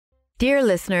Dear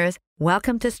listeners,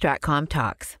 welcome to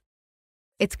StratcomTalks.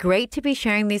 It's great to be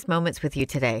sharing these moments with you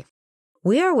today.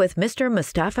 We are with Mr.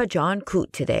 Mustafa Cankut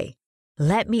Kurt today.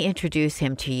 Let me introduce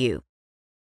him to you.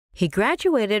 He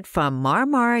graduated from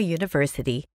Marmara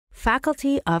University,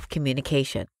 Faculty of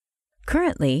Communication.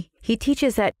 Currently, he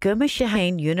teaches at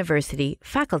Gümüşhane University,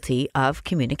 Faculty of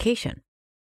Communication.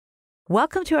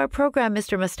 Welcome to our program,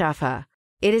 Mr. Mustafa.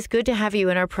 It is good to have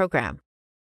you in our program.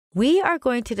 We are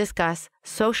going to discuss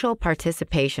social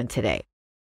participation today.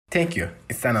 Thank you.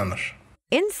 It's an honor.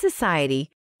 In society,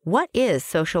 what is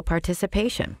social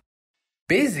participation?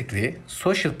 Basically,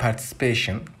 social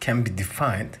participation can be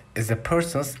defined as a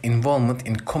person's involvement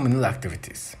in communal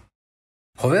activities.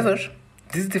 However,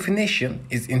 this definition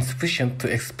is insufficient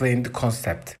to explain the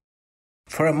concept.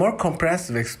 For a more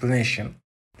comprehensive explanation,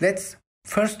 let's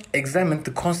first examine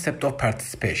the concept of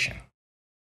participation.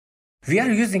 We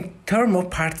are using term of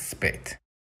participate,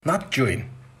 not join,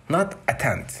 not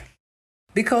attend,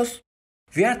 because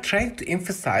we are trying to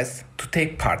emphasize to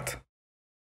take part,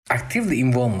 actively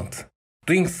involvement,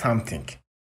 doing something,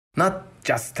 not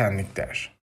just standing there.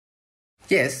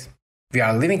 Yes, we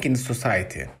are living in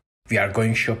society, we are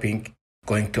going shopping,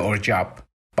 going to our job,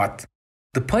 but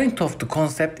the point of the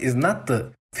concept is not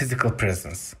the physical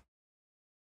presence.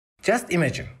 Just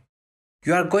imagine,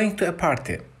 you are going to a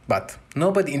party, but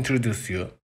nobody introduces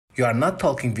you. You are not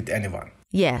talking with anyone.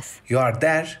 Yes. You are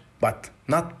there, but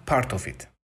not part of it.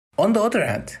 On the other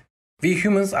hand, we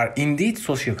humans are indeed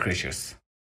social creatures.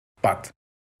 But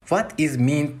what is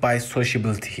meant by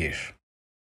sociability here?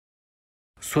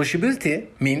 Sociability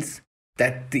means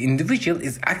that the individual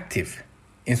is active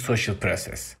in social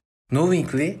process,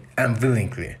 knowingly and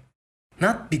willingly,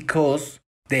 not because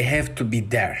they have to be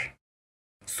there.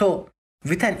 So,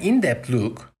 with an in-depth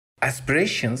look,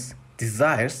 aspirations,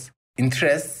 desires,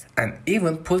 interests, and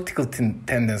even political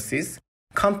tendencies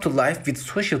come to life with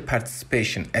social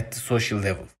participation at the social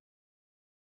level.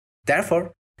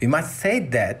 Therefore, we must say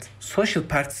that social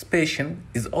participation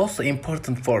is also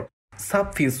important for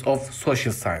subfields of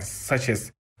social science, such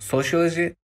as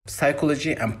sociology,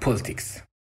 psychology, and politics.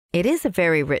 It is a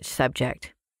very rich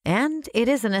subject, and it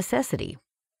is a necessity.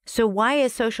 So why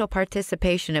is social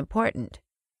participation important?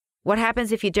 What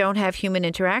happens if you don't have human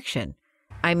interaction?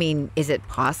 I mean, is it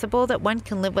possible that one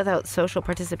can live without social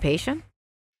participation?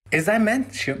 As I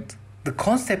mentioned, the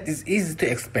concept is easy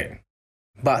to explain.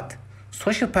 But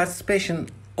social participation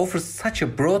offers such a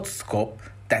broad scope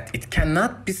that it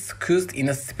cannot be squeezed in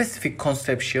a specific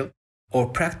conceptual or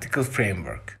practical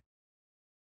framework.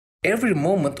 Every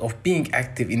moment of being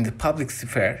active in the public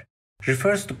sphere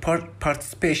refers to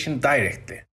participation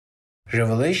directly.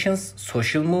 Revelations,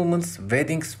 social movements,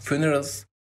 weddings, funerals,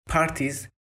 parties,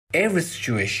 every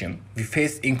situation we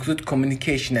face include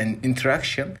communication and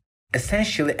interaction,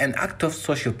 essentially an act of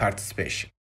social participation.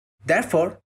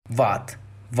 Therefore, what,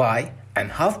 why,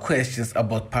 and how questions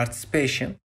about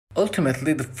participation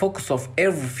ultimately the focus of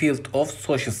every field of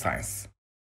social science.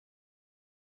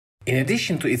 In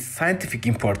addition to its scientific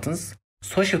importance,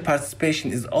 social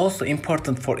participation is also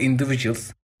important for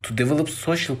individuals to develop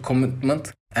social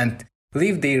commitment and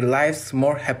live their lives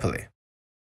more happily.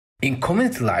 In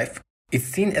community life, it's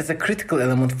seen as a critical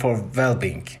element for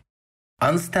well-being.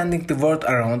 Understanding the world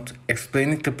around,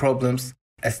 explaining the problems,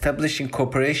 establishing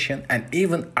cooperation, and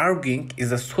even arguing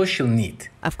is a social need.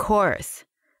 Of course,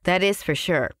 that is for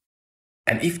sure.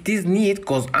 And if this need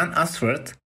goes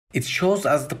unanswered, it shows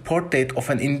us the portrait of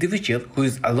an individual who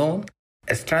is alone,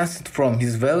 estranged from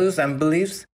his values and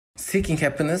beliefs, seeking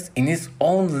happiness in his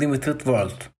own limited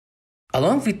world.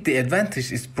 Along with the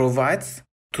advantage it provides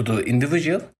to the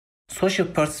individual, social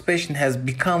participation has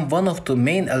become one of the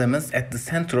main elements at the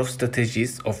center of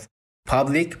strategies of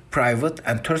public, private,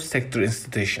 and third sector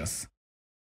institutions.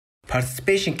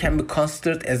 Participation can be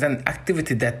considered as an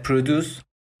activity that produces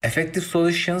effective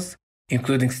solutions,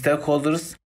 including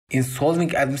stakeholders, in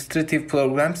solving administrative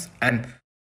programs and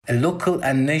a local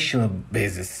and national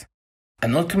basis,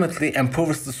 and ultimately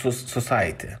empowers the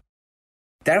society.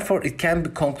 Therefore, it can be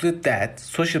concluded that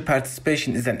social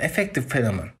participation is an effective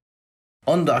phenomenon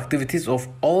on the activities of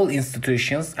all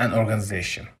institutions and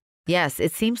organizations. Yes,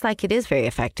 it seems like it is very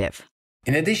effective.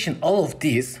 In addition, all of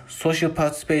these, social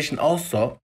participation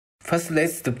also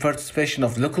facilitates the participation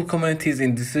of local communities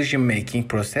in decision-making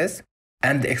process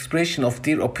and the expression of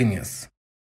their opinions,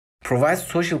 provides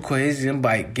social cohesion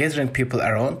by gathering people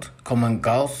around common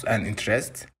goals and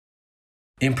interests,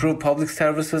 improve public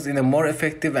services in a more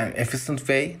effective and efficient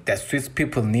way that suits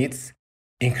people's needs,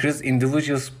 increase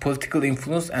individuals' political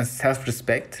influence and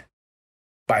self-respect.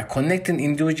 By connecting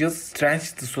individuals,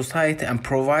 strengthens the society and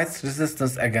provides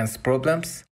resistance against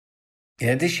problems, In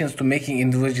addition to making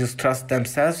individuals trust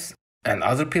themselves and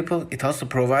other people, it also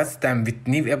provides them with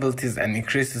new abilities and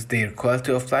increases their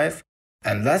quality of life.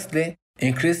 And lastly,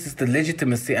 increases the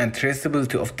legitimacy and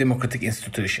traceability of democratic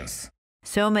institutions.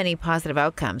 So many positive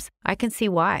outcomes. I can see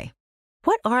why.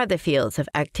 What are the fields of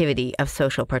activity of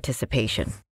social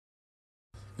participation?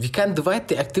 We can divide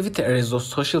the activity areas of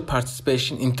social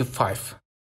participation into 5.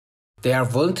 They are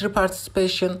voluntary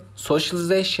participation,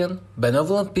 socialization,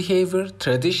 benevolent behavior,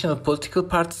 traditional political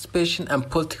participation, and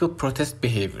political protest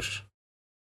behavior.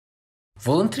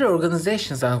 Voluntary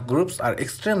organizations and groups are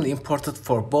extremely important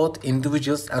for both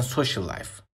individuals and social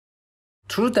life.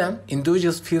 Through them,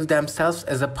 individuals feel themselves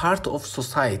as a part of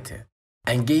society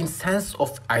and gain sense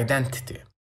of identity.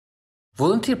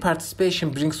 Volunteer participation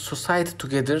brings society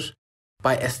together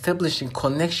by establishing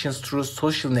connections through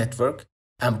social network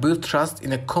and build trust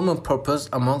in a common purpose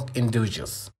among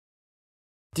individuals.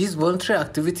 These voluntary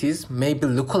activities may be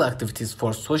local activities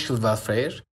for social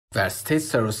welfare, where state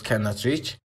service cannot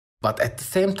reach, but at the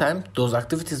same time, those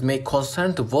activities may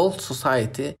concern the whole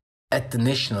society at the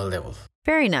national level.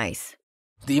 Very nice.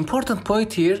 The important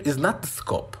point here is not the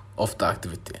scope of the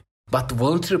activity, but the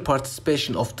voluntary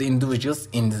participation of the individuals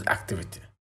in this activity.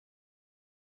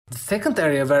 The second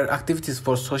area where activities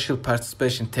for social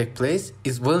participation take place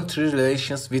is voluntary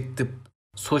relations with the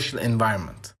social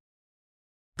environment.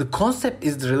 The concept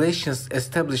is the relations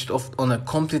established on a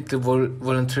completely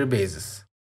voluntary basis.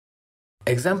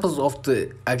 Examples of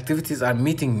the activities are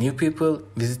meeting new people,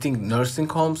 visiting nursing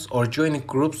homes, or joining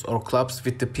groups or clubs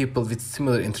with the people with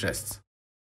similar interests.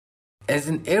 As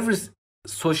in every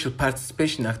social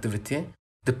participation activity,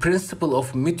 the principle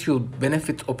of mutual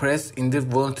benefit operates in the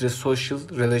voluntary social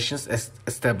relations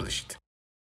established.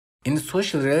 In the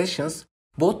social relations,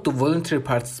 both the voluntary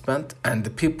participant and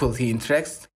the people he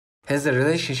interacts has a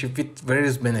relationship with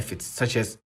various benefits such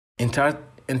as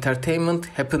entertainment,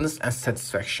 happiness, and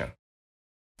satisfaction.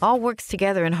 All works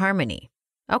together in harmony.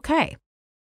 Okay.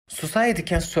 Society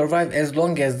can survive as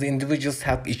long as the individuals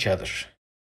help each other.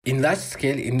 In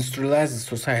large-scale industrialized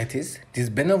societies,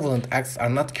 these benevolent acts are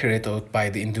not carried out by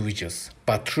the individuals,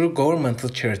 but through governmental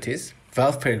charities,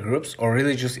 welfare groups, or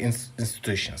religious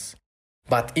institutions.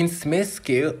 But in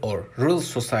small-scale or rural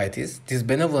societies, these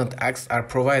benevolent acts are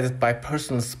provided by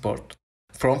personal support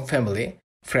from family,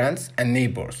 friends, and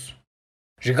neighbors.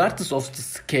 Regardless of the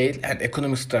scale and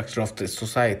economic structure of the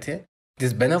society,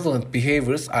 these benevolent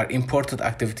behaviors are important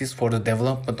activities for the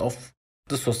development of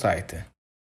the society.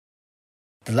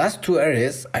 The last two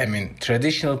areas,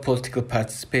 traditional political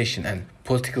participation and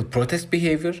political protest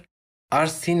behavior, are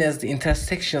seen as the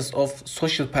intersections of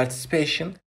social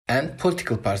participation and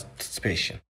political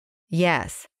participation.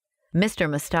 Yes. Mr.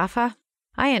 Mustafa,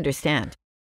 I understand.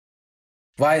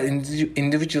 While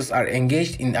individuals are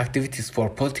engaged in activities for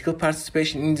political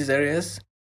participation in these areas,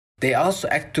 they also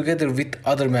act together with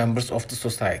other members of the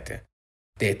society.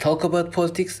 They talk about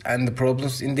politics and the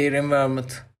problems in their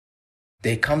environment.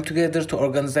 They come together to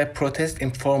organize protests in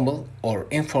formal or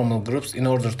informal groups in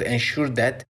order to ensure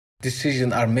that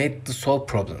decisions are made to solve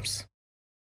problems.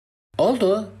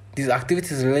 Although these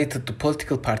activities related to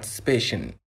political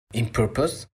participation in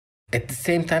purpose, at the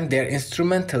same time they are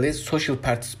instrumentally social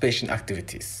participation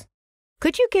activities.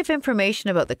 Could you give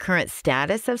information about the current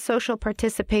status of social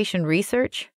participation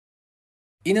research?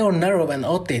 In our narrow and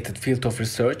outdated field of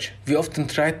research, we often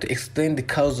try to explain the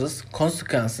causes,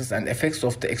 consequences, and effects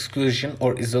of the exclusion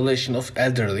or isolation of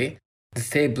elderly,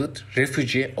 disabled,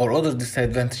 refugee, or other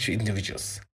disadvantaged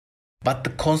individuals. But the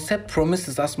concept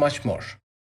promises us much more.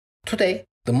 Today,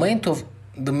 the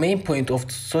main point of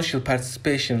the social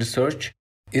participation research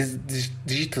is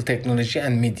digital technology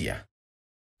and media.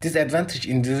 Disadvantaged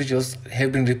individuals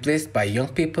have been replaced by young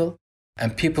people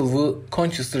and people who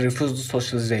consciously refuse the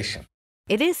socialization.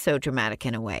 It is so dramatic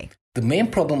in a way. The main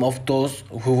problem of those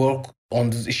who work on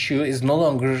this issue is no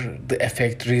longer the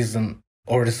effect, reason,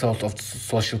 or result of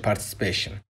social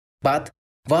participation, but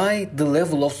why the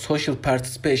level of social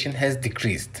participation has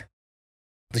decreased.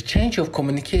 The change of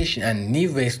communication and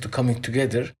new ways to coming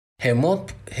together have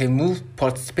moved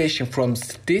participation from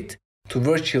street to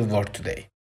virtual world today.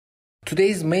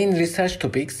 Today's main research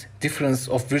topics, difference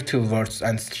of virtual worlds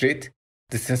and street,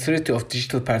 the sincerity of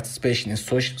digital participation in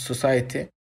society,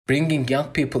 bringing young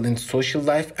people into social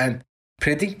life, and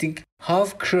predicting how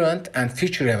current and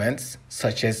future events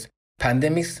such as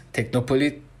pandemics,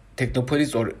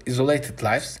 technopolies, or isolated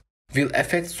lives will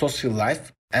affect social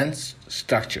life and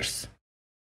structures.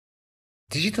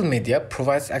 Digital media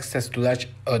provides access to large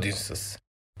audiences,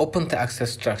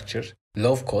 open-to-access structure,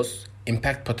 low cost,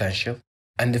 impact potential,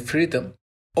 and the freedom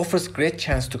offers great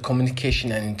chance to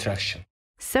communication and interaction.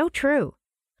 So true.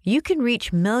 you can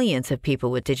reach millions of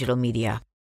people with digital media.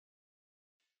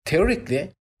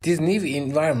 Theoretically, these new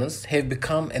environments have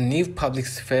become a new public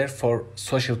sphere for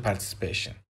social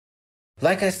participation.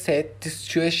 Like I said, this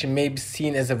situation may be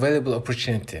seen as a valuable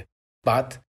opportunity,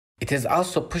 but it has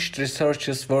also pushed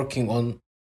researchers working on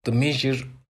the measure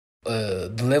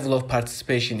the level of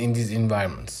participation in these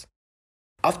environments.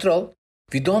 After all,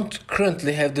 we don't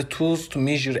currently have the tools to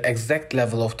measure exact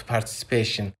level of the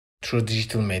participation through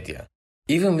digital media.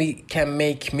 Even we can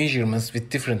make measurements with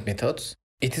different methods,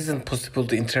 it isn't possible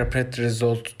to interpret the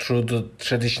result through the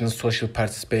traditional social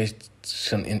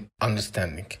participation in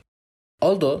understanding.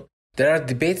 Although there are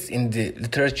debates in the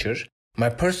literature, my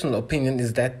personal opinion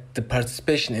is that the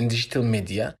participation in digital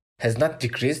media has not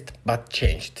decreased but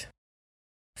changed.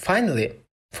 Finally,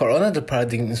 for another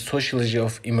paradigm in sociology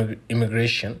of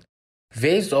immigration,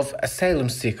 waves of asylum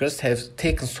seekers have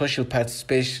taken social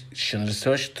participation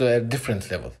research to a different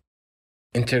level.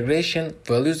 Integration,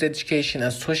 values education,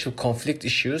 and social conflict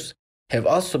issues have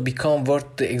also become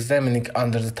worth examining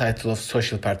under the title of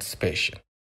social participation.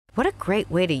 What a great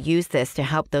way to use this to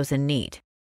help those in need.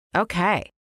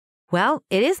 Okay. Well,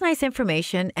 it is nice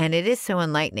information and it is so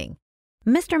enlightening.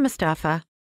 Mr. Mustafa,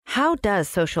 how does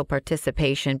social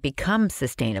participation become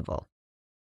sustainable?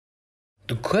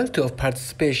 The quality of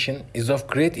participation is of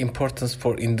great importance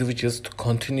for individuals to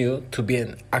continue to be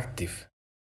active.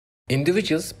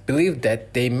 Individuals believe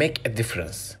that they make a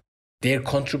difference. Their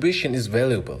contribution is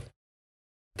valuable.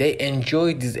 They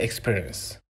enjoy this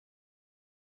experience.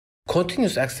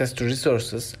 Continuous access to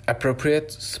resources,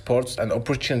 appropriate supports, and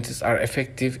opportunities are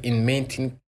effective in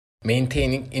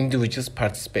maintaining individuals'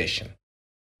 participation.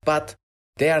 But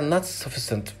they are not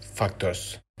sufficient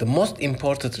factors. The most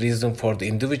important reason for the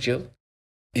individual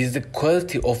is the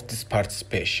quality of this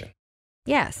participation.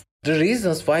 Yes. The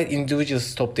reasons why individuals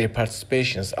stop their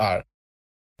participations are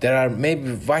there are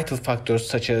maybe vital factors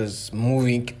such as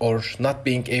moving or not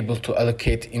being able to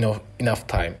allocate enough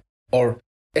time, or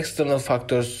external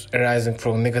factors arising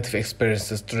from negative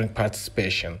experiences during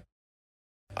participation.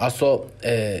 Also,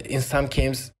 in some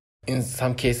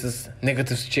cases,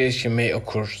 negative situation may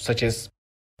occur, such as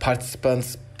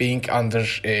participants being under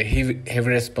heavy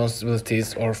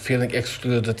responsibilities or feeling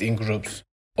excluded in groups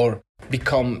or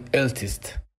become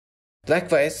elitist.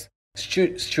 Likewise,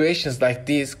 situations like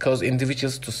these cause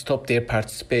individuals to stop their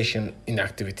participation in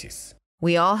activities.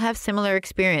 We all have similar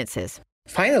experiences.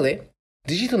 Finally,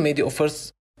 digital media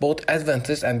offers both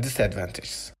advantages and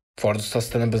disadvantages for the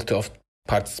sustainability of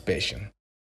participation.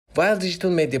 While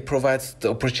digital media provides the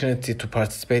opportunity to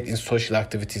participate in social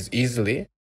activities easily,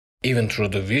 even through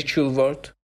the virtual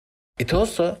world, it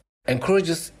also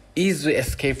encourages easy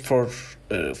escape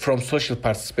from social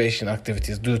participation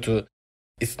activities due to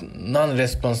its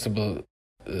non-responsible,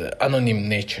 anonymous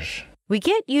nature. We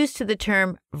get used to the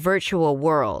term virtual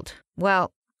world.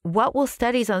 Well, what will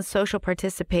studies on social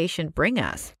participation bring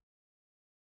us?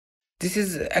 This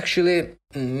is actually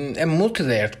a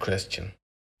multi-layered question.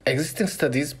 Existing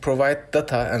studies provide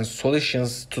data and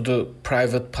solutions to the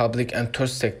private, public, and third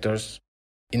sectors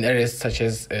in areas such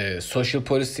as social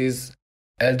policies,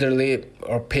 elderly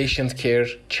or patient care,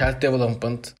 child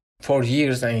development for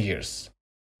years and years.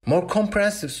 More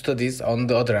comprehensive studies, on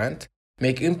the other hand,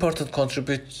 make important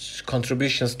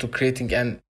contributions to creating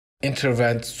an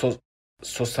intervened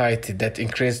society that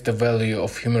increases the value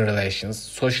of human relations,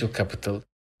 social capital,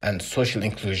 and social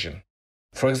inclusion.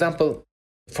 For example,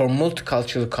 for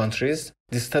multicultural countries,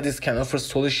 these studies can offer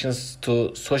solutions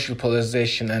to social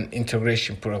polarization and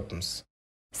integration problems.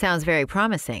 Sounds very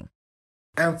promising.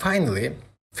 And finally,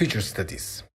 future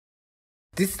studies.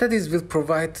 These studies will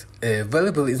provide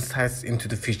valuable insights into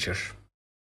the future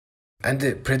and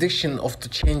the prediction of the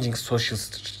changing social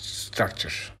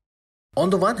structure. On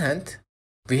the one hand,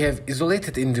 we have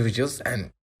isolated individuals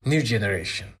and new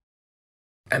generation.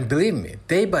 And believe me,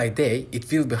 day by day,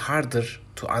 it will be harder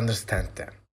to understand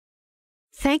them.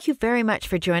 Thank you very much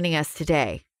for joining us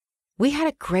today. We had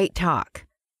a great talk.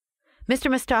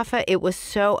 Mr. Mustafa, it was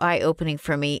so eye-opening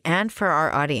for me and for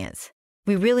our audience.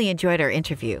 We really enjoyed our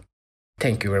interview.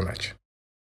 Thank you very much.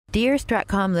 Dear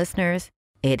StratCom listeners,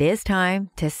 it is time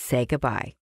to say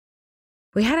goodbye.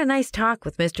 We had a nice talk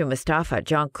with Mr. Mustafa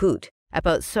Cankut Kurt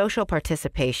about social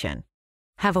participation.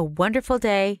 Have a wonderful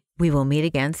day. We will meet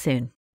again soon.